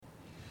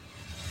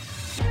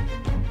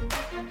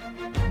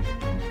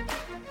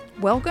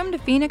Welcome to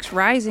Phoenix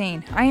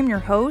Rising. I am your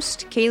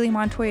host, Kaylee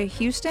Montoya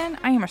Houston.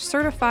 I am a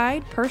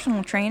certified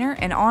personal trainer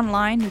and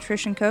online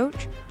nutrition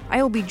coach.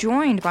 I will be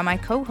joined by my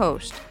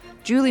co-host,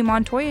 Julie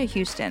Montoya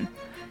Houston.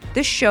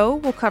 This show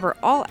will cover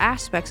all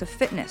aspects of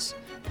fitness,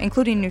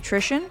 including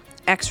nutrition,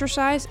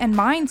 exercise, and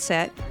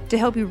mindset to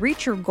help you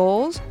reach your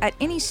goals at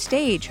any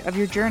stage of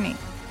your journey.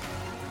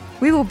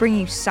 We will bring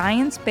you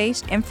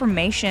science-based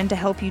information to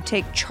help you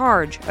take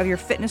charge of your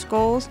fitness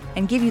goals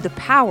and give you the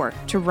power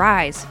to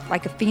rise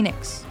like a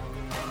phoenix.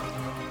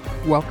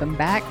 Welcome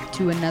back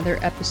to another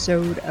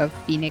episode of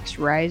Phoenix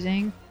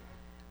Rising.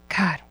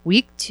 God,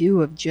 week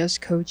 2 of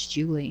Just Coach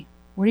Julie.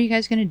 What are you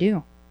guys going to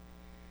do?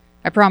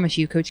 I promise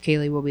you, Coach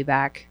Kaylee will be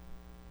back.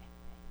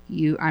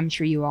 I'm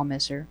sure you all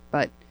miss her,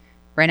 but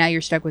right now you're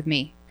stuck with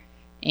me.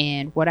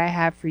 And what I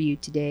have for you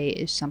today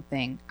is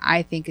something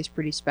I think is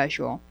pretty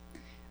special.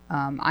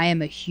 I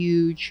am a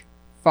huge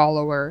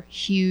follower,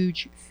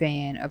 huge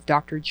fan of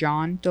Dr.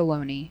 John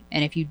Deloney.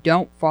 And if you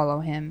don't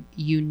follow him,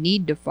 you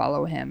need to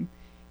follow him.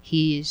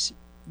 He's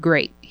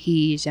great.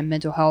 He's a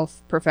mental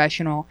health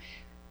professional,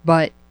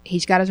 but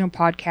he's got his own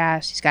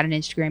podcast. He's got an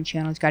Instagram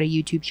channel. He's got a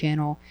YouTube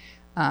channel.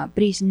 But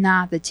he's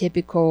not the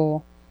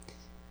typical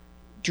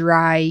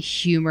dry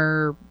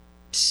humor,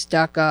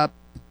 stuck up,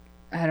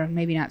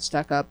 maybe not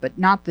stuck up, but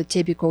not the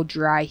typical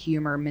dry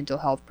humor mental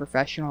health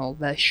professional,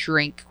 the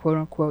shrink, quote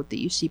unquote,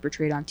 that you see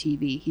portrayed on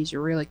TV. He's a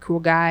really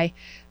cool guy.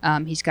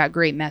 He's got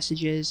great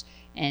messages.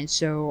 And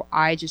so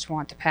I just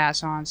want to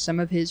pass on some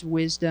of his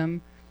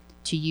wisdom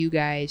to you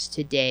guys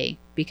today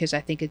because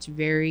I think it's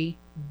very,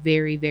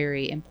 very,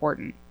 very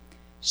important.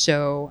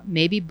 So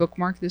maybe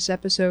bookmark this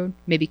episode,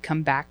 maybe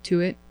come back to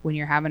it when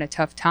you're having a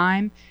tough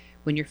time,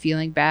 when you're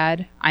feeling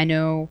bad. I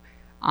know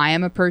I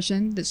am a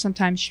person that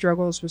sometimes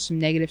struggles with some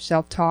negative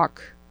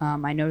self-talk.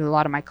 I know a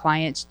lot of my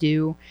clients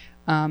do.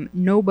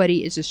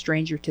 Nobody is a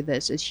stranger to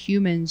this. As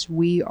humans,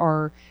 we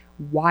are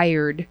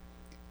wired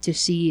to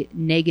see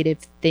negative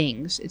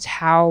things. It's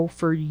how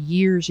for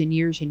years and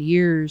years and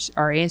years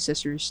our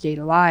ancestors stayed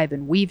alive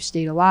and we've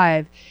stayed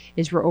alive,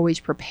 is we're always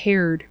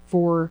prepared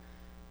for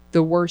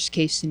the worst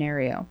case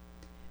scenario.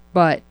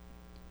 But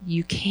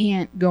you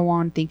can't go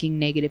on thinking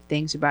negative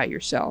things about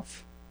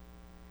yourself.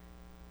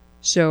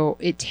 So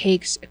it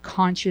takes a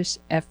conscious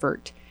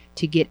effort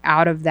to get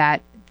out of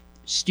that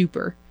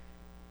stupor,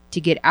 to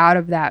get out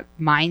of that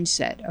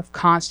mindset of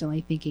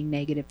constantly thinking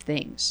negative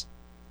things.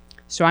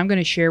 So I'm going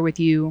to share with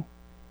you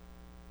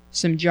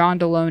some John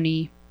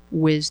Deloney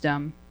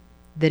wisdom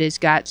that has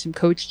got some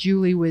Coach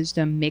Julie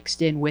wisdom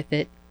mixed in with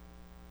it.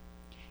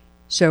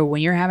 So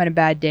when you're having a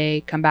bad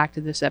day, come back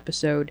to this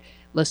episode,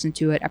 listen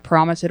to it. I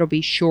promise it'll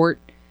be short,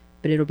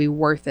 but it'll be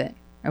worth it,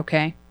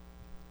 okay?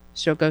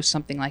 So it goes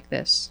something like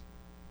this.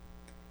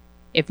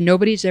 If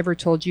nobody's ever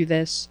told you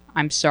this,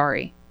 I'm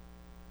sorry.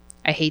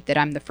 I hate that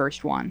I'm the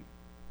first one.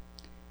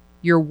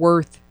 You're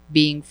worth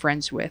being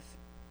friends with.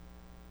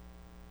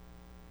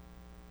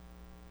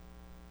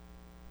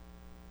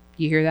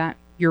 You hear that?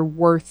 You're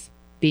worth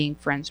being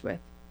friends with.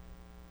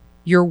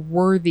 You're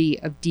worthy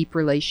of deep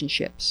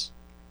relationships.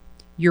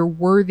 You're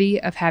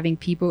worthy of having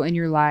people in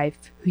your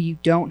life who you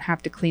don't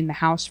have to clean the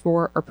house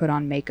for or put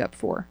on makeup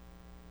for.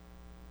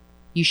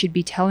 You should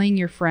be telling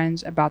your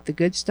friends about the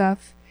good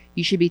stuff.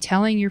 You should be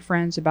telling your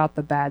friends about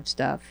the bad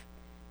stuff.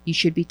 You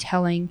should be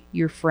telling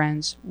your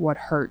friends what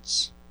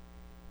hurts.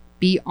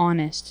 Be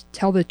honest.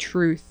 Tell the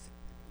truth.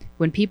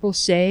 When people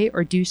say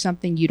or do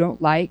something you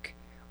don't like,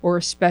 or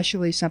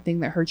especially something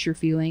that hurts your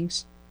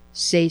feelings,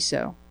 say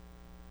so.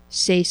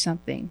 Say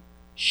something.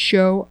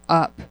 Show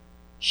up.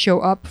 Show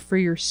up for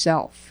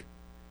yourself.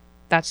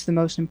 That's the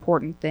most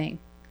important thing.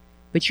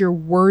 But you're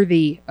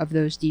worthy of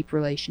those deep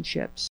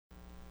relationships.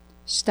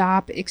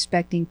 Stop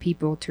expecting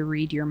people to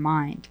read your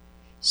mind.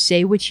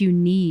 Say what you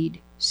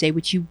need. Say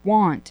what you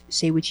want.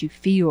 Say what you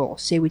feel.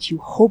 Say what you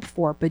hope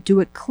for, but do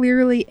it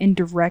clearly and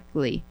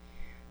directly.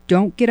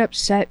 Don't get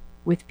upset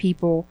with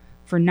people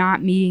for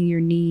not meeting your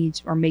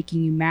needs or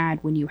making you mad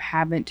when you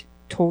haven't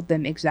told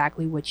them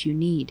exactly what you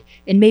need.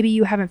 And maybe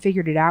you haven't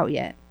figured it out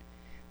yet.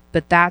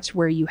 But that's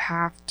where you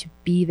have to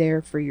be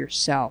there for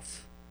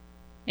yourself.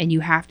 And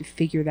you have to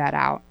figure that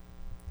out.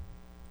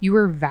 You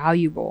are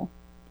valuable.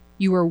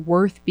 You are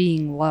worth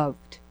being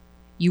loved.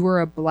 You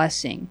are a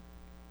blessing.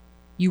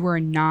 You are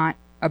not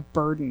a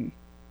burden.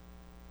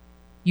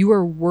 You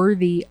are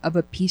worthy of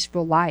a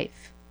peaceful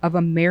life, of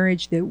a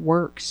marriage that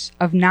works,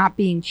 of not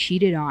being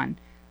cheated on.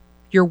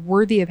 You're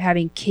worthy of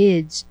having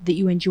kids that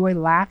you enjoy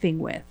laughing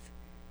with.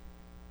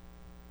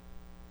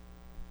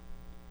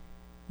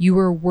 You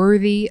are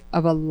worthy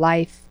of a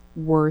life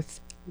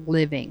worth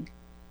living.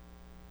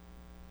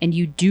 And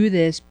you do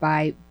this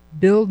by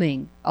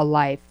building a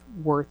life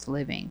worth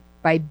living,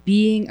 by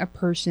being a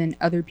person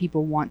other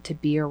people want to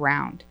be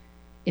around,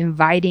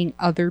 inviting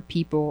other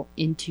people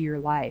into your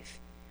life,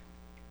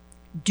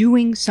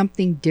 doing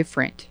something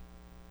different.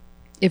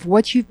 If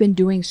what you've been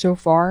doing so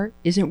far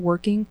isn't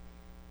working,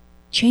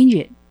 change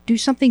it. Do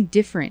something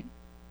different.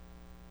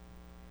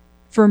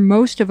 For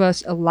most of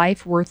us, a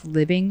life worth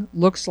living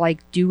looks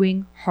like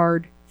doing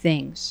hard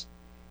things.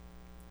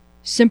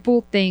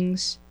 Simple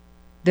things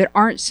that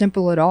aren't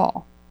simple at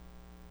all.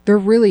 They're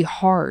really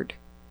hard.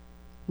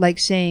 Like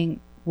saying,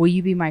 will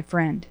you be my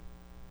friend?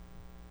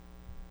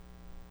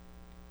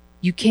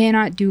 You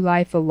cannot do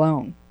life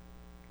alone.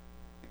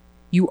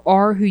 You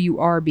are who you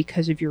are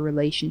because of your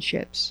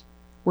relationships.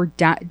 We're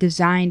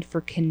designed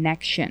for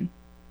connection.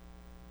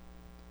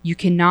 You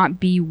cannot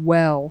be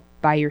well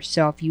by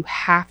yourself. You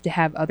have to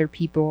have other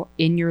people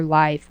in your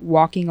life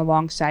walking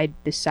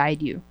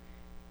beside you,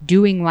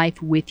 doing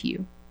life with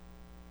you.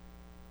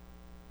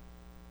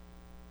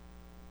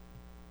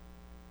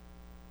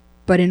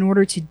 But in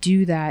order to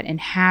do that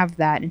and have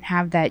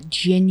that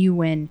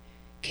genuine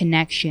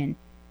connection,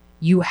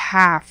 you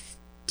have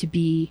to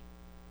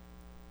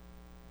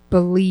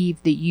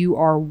believe that you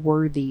are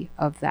worthy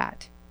of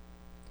that.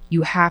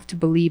 You have to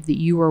believe that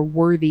you are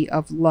worthy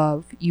of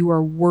love, you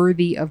are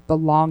worthy of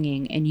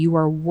belonging, and you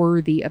are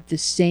worthy of the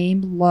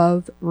same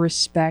love,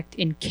 respect,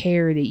 and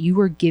care that you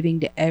are giving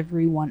to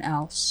everyone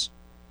else.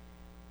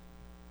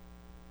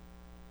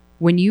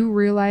 When you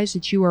realize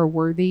that you are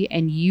worthy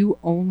and you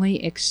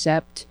only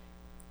accept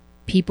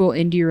people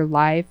into your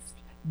life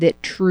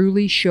that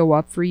truly show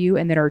up for you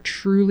and that are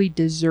truly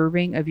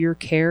deserving of your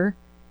care,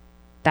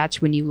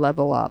 that's when you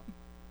level up.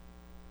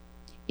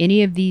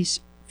 Any of these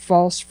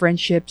false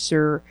friendships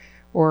or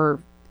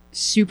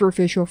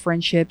superficial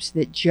friendships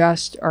that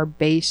just are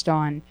based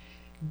on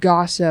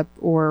gossip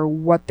or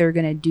what they're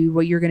going to do,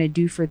 what you're going to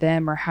do for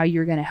them or how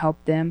you're going to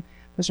help them,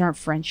 those aren't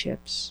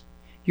friendships.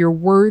 You're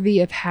worthy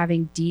of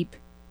having deep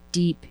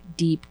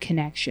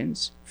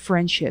connections,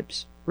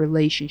 friendships,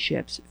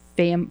 relationships,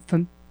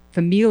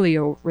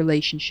 familial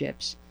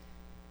relationships.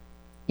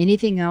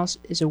 Anything else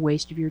is a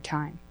waste of your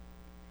time.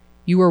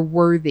 You are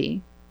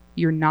worthy.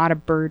 You're not a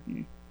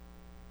burden.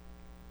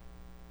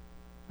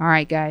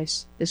 Alright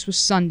guys, this was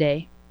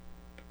Sunday.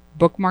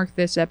 Bookmark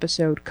this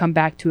episode. Come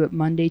back to it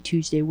Monday,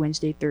 Tuesday,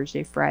 Wednesday,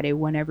 Thursday, Friday,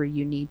 whenever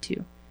you need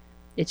to.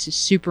 It's a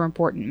super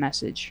important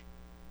message.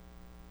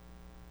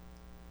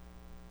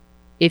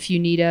 If you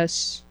need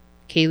us,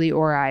 Kaylee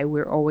or I,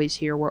 we're always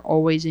here. We're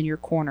always in your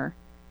corner.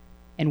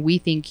 And we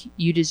think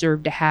you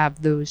deserve to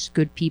have those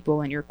good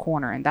people in your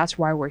corner. And that's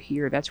why we're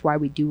here. That's why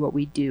we do what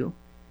we do.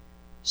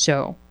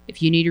 So,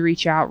 if you need to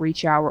reach out.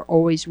 We're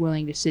always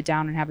willing to sit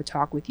down and have a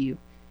talk with you.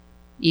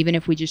 Even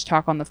if we just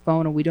talk on the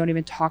phone and we don't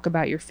even talk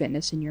about your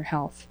fitness and your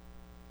health.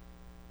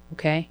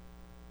 Okay?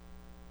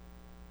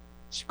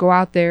 So go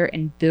out there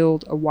and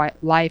build a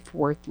life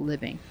worth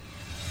living.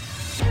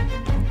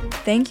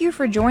 Thank you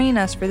for joining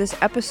us for this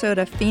episode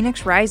of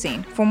Phoenix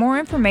Rising. For more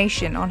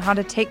information on how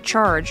to take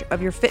charge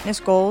of your fitness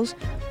goals,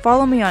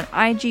 follow me on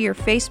IG or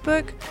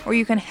Facebook, or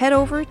you can head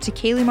over to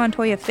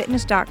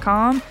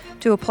KayleeMontoyaFitness.com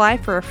to apply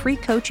for a free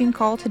coaching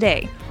call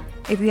today.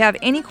 If you have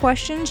any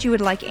questions you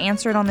would like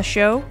answered on the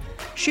show,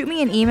 shoot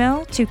me an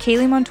email to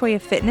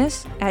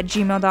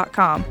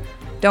KayleeMontoyaFitness@gmail.com.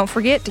 Don't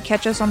forget to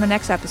catch us on the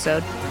next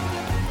episode.